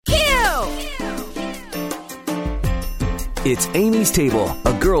It's Amy's Table,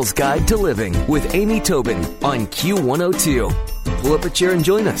 a girl's guide to living with Amy Tobin on Q102. Pull up a chair and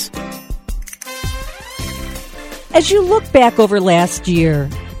join us. As you look back over last year,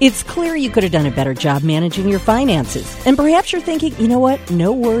 it's clear you could have done a better job managing your finances. And perhaps you're thinking, you know what?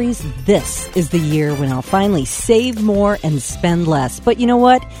 No worries. This is the year when I'll finally save more and spend less. But you know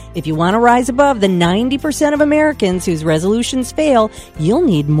what? If you want to rise above the 90% of Americans whose resolutions fail, you'll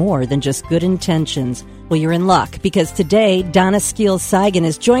need more than just good intentions. Well, you're in luck, because today, Donna Cygan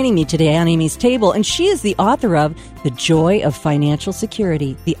is joining me today on Amy's Table, and she is the author of The Joy of Financial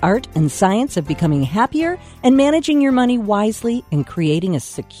Security, the art and science of becoming happier and managing your money wisely and creating a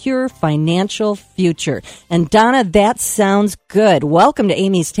secure financial future. And Donna, that sounds good. Welcome to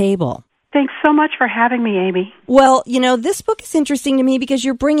Amy's Table. Thanks so much for having me, Amy. Well, you know, this book is interesting to me because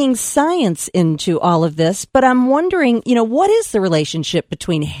you're bringing science into all of this, but I'm wondering, what is the relationship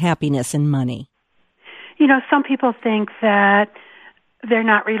between happiness and money? Some people think that they're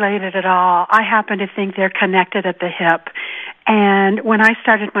not related at all. I happen to think they're connected at the hip. And when I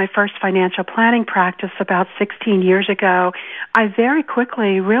started my first financial planning practice about 16 years ago, I very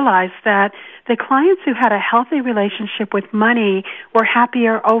quickly realized that the clients who had a healthy relationship with money were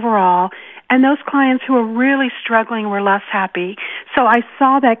happier overall, and those clients who were really struggling were less happy. So I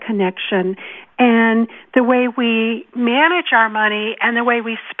saw that connection. And the way we manage our money and the way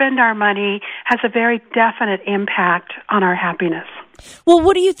we spend our money has a very definite impact on our happiness. Well,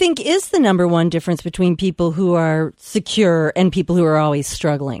 what do you think is the number one difference between people who are secure and people who are always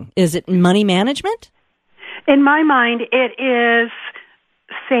struggling? Is it money management? In my mind, it is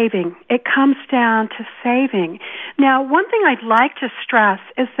saving. It comes down to saving. Now, one thing I'd like to stress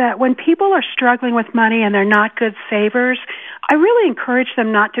is that when people are struggling with money and they're not good savers, I really encourage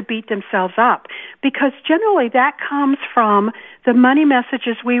them not to beat themselves up, because generally that comes from the money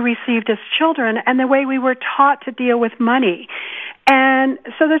messages we received as children and the way we were taught to deal with money. And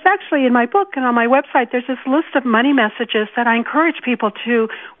so there's actually, in my book and on my website, there's this list of money messages that I encourage people to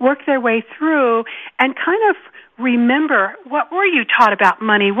work their way through and kind of remember, what were you taught about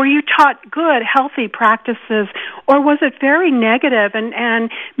money? Were you taught good, healthy practices, or was it very negative?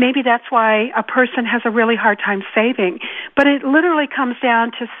 And maybe that's why a person has a really hard time saving. But it literally comes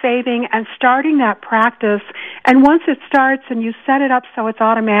down to saving and starting that practice. And once it starts and you set it up so it's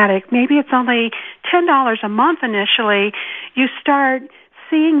automatic, maybe it's only $10 a month initially, you start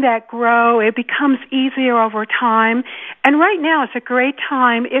seeing that grow. It becomes easier over time. And right now it's a great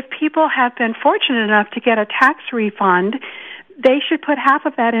time. If people have been fortunate enough to get a tax refund, they should put half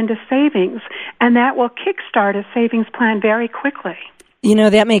of that into savings, and that will kickstart a savings plan very quickly.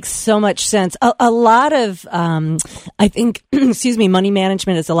 That makes so much sense. A lot of, I think, money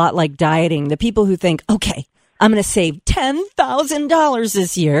management is a lot like dieting. The people who think, okay, I'm going to save $10,000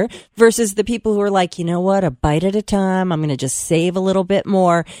 this year, versus the people who are like, you know what, a bite at a time. I'm going to just save a little bit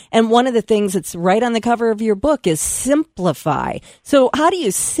more. And one of the things that's right on the cover of your book is simplify. So how do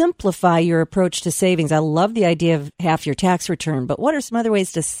you simplify your approach to savings? I love the idea of half your tax return, but what are some other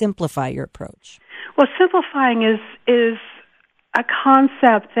ways to simplify your approach? Well, simplifying is a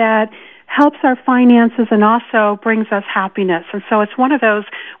concept that helps our finances and also brings us happiness. And so it's one of those,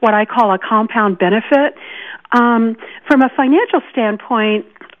 what I call a compound benefit. From a financial standpoint,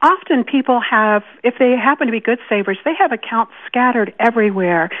 often people have, if they happen to be good savers, they have accounts scattered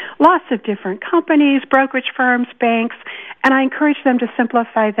everywhere, lots of different companies, brokerage firms, banks, and I encourage them to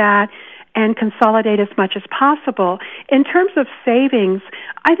simplify that and consolidate as much as possible. In terms of savings,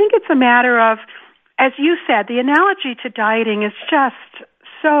 I think it's a matter of, as you said, the analogy to dieting is just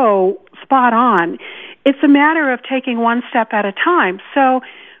so spot on. It's a matter of taking one step at a time. So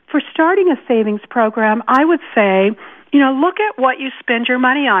for starting a savings program, I would say, look at what you spend your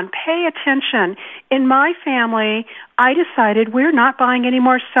money on. Pay attention. In my family, I decided we're not buying any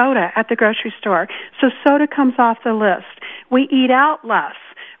more soda at the grocery store. So soda comes off the list. We eat out less.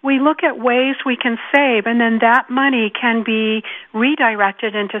 We look at ways we can save, and then that money can be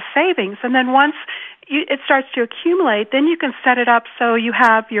redirected into savings. And then once it starts to accumulate, then you can set it up so you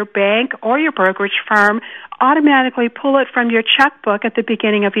have your bank or your brokerage firm automatically pull it from your checkbook at the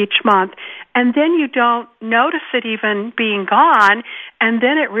beginning of each month. And then you don't notice it even being gone, and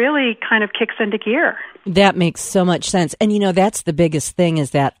then it really kind of kicks into gear. That makes so much sense. And that's the biggest thing, is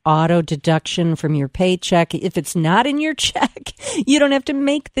that auto deduction from your paycheck. If it's not in your check, you don't have to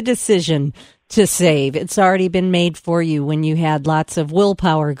make the decision to save. It's already been made for you when you had lots of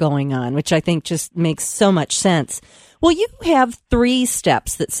willpower going on, which I think just makes so much sense. Well, you have 3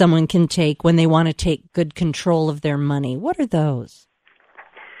 steps that someone can take when they want to take good control of their money. What are those?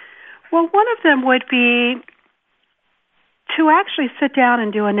 Well, one of them would be to actually sit down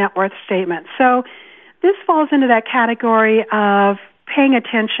and do a net worth statement. So this falls into that category of paying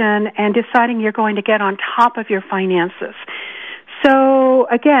attention and deciding you're going to get on top of your finances. So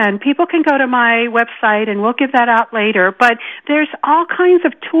again, people can go to my website and we'll give that out later, but there's all kinds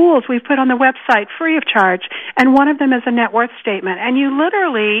of tools we've put on the website free of charge, and one of them is a net worth statement. And you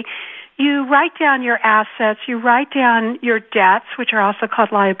write down your assets, you write down your debts, which are also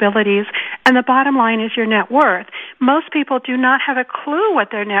called liabilities, and the bottom line is your net worth. Most people do not have a clue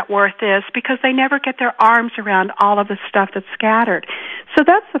what their net worth is because they never get their arms around all of the stuff that's scattered. So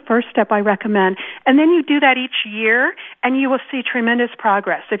that's the first step I recommend. And then you do that each year, and you will see tremendous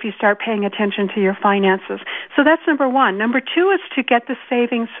progress if you start paying attention to your finances. So that's number one. Number two is to get the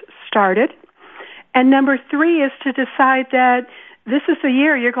savings started. And number three is to decide that this is the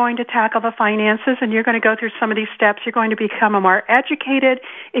year you're going to tackle the finances, and you're going to go through some of these steps. You're going to become more educated.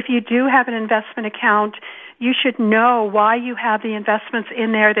 If you do have an investment account, you should know why you have the investments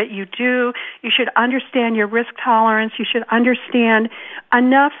in there that you do. You should understand your risk tolerance. You should understand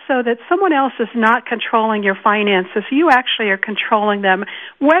enough so that someone else is not controlling your finances. You actually are controlling them,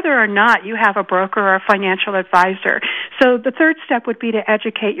 whether or not you have a broker or a financial advisor. So the third step would be to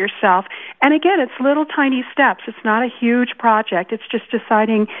educate yourself. And again, it's little tiny steps. It's not a huge project. It's just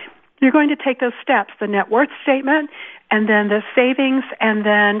deciding you're going to take those steps, the net worth statement, and then the savings, and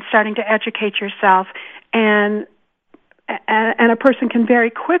then starting to educate yourself. And a person can very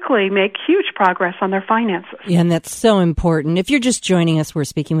quickly make huge progress on their finances. Yeah, and that's so important. If you're just joining us, we're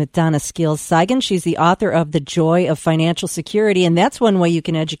speaking with Donna Skeels Cygan. She's the author of The Joy of Financial Security, and that's one way you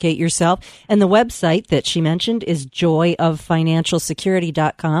can educate yourself. And the website that she mentioned is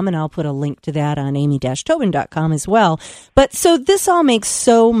joyoffinancialsecurity.com, and I'll put a link to that on amy-tobin.com as well. But so this all makes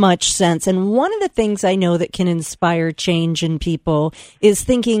so much sense, and one of the things I know that can inspire change in people is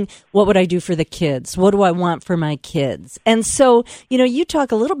thinking, what would I do for the kids? What do I want for my kids? And so, you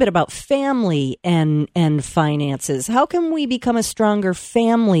talk a little bit about family and finances. How can we become a stronger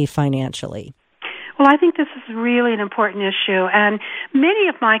family financially? Well, I think this is really an important issue, and many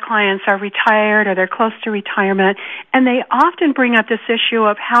of my clients are retired or they're close to retirement, and they often bring up this issue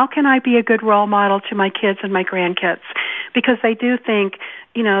of how can I be a good role model to my kids and my grandkids, because they do think,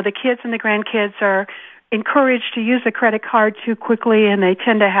 the kids and the grandkids are encouraged to use a credit card too quickly, and they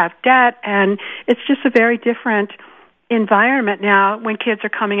tend to have debt, and it's just a very different environment now when kids are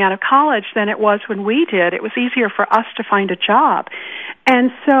coming out of college than it was when we did. It was easier for us to find a job. And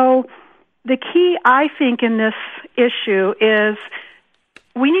so the key, I think, in this issue is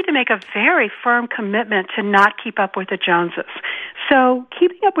we need to make a very firm commitment to not keep up with the Joneses. So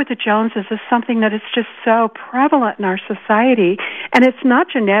keeping up with the Joneses is something that is just so prevalent in our society, and it's not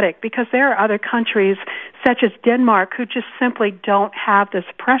genetic because there are other countries such as Denmark who just simply don't have this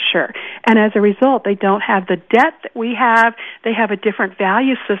pressure, and as a result they don't have the debt that we have. They have a different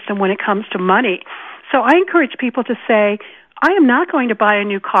value system when it comes to money. So I encourage people to say, I am not going to buy a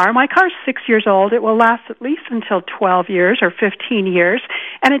new car. My car's 6 years old. It will last at least until 12 years or 15 years.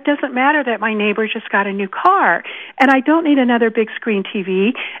 And it doesn't matter that my neighbor just got a new car. And I don't need another big screen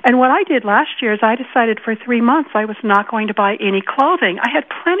TV. And what I did last year is I decided for 3 months I was not going to buy any clothing. I had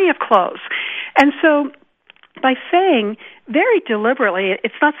plenty of clothes. And so by saying very deliberately,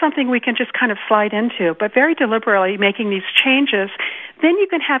 it's not something we can just kind of slide into, but very deliberately making these changes, then you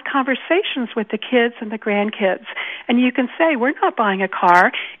can have conversations with the kids and the grandkids. And you can say, we're not buying a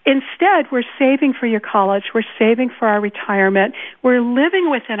car. Instead, we're saving for your college. We're saving for our retirement. We're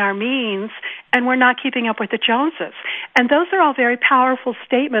living within our means, and we're not keeping up with the Joneses. And those are all very powerful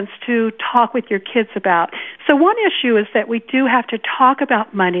statements to talk with your kids about. So one issue is that we do have to talk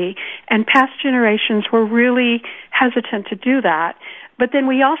about money, and past generations were really hesitant to do that. But then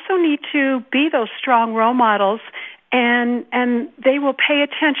we also need to be those strong role models, and they will pay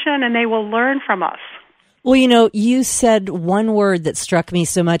attention and they will learn from us. Well, you said one word that struck me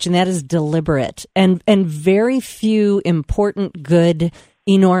so much, and that is deliberate. And very few important, good,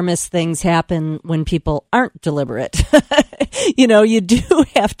 enormous things happen when people aren't deliberate. You do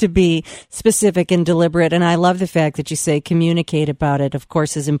have to be specific and deliberate. And I love the fact that you say communicate about it, of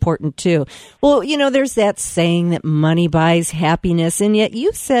course, is important too. Well, there's that saying that money buys happiness. And yet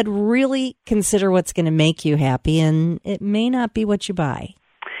you said really consider what's going to make you happy. And it may not be what you buy.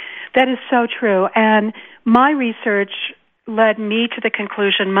 That is so true. And my research led me to the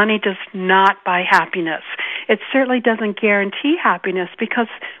conclusion money does not buy happiness. It certainly doesn't guarantee happiness because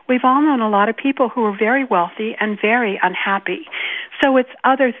we've all known a lot of people who are very wealthy and very unhappy. So it's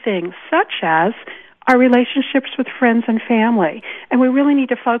other things such as, our relationships with friends and family. And we really need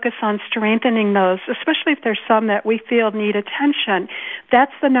to focus on strengthening those, especially if there's some that we feel need attention.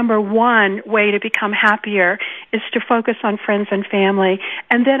 That's the number one way to become happier, is to focus on friends and family.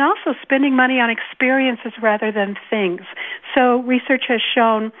 And then also spending money on experiences rather than things. So research has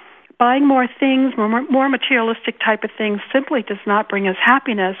shown buying more things, more materialistic type of things, simply does not bring us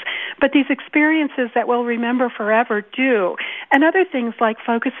happiness. But these experiences that we'll remember forever do. And other things like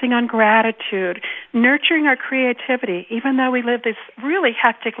focusing on gratitude, nurturing our creativity, even though we live these really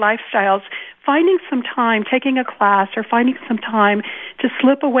hectic lifestyles, finding some time, taking a class or finding some time to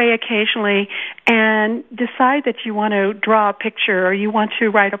slip away occasionally and decide that you want to draw a picture or you want to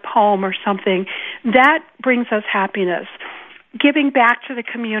write a poem or something, that brings us happiness. Giving back to the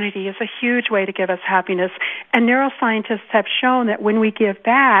community is a huge way to give us happiness. And neuroscientists have shown that when we give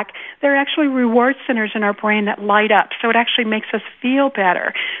back, there are actually reward centers in our brain that light up. So it actually makes us feel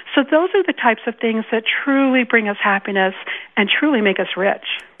better. So those are the types of things that truly bring us happiness and truly make us rich.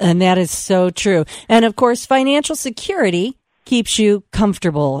 And that is so true. And of course, financial security keeps you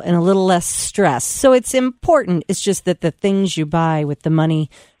comfortable and a little less stressed. So it's important. It's just that the things you buy with the money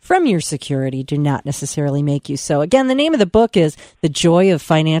from your security do not necessarily make you so. Again, the name of the book is The Joy of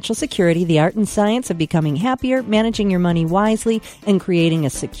Financial Security, The Art and Science of Becoming Happier, Managing Your Money Wisely, and Creating a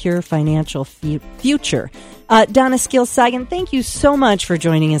Secure Financial Future. Donna, Skeels, Cygan, thank you so much for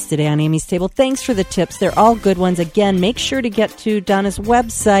joining us today on Amy's Table. Thanks for the tips. They're all good ones. Again, make sure to get to Donna's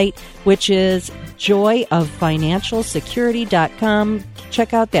website, which is joyoffinancialsecurity.com.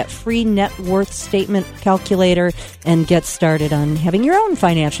 Check out that free net worth statement calculator and get started on having your own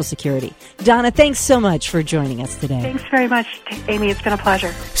financial security. Donna, thanks so much for joining us today. Thanks very much, Amy. It's been a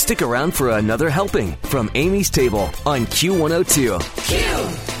pleasure. Stick around for another helping from Amy's Table on Q102. Q!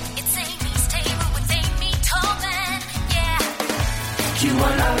 It's Amy's Table with Amy Tobin, yeah.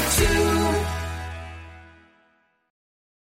 Q102.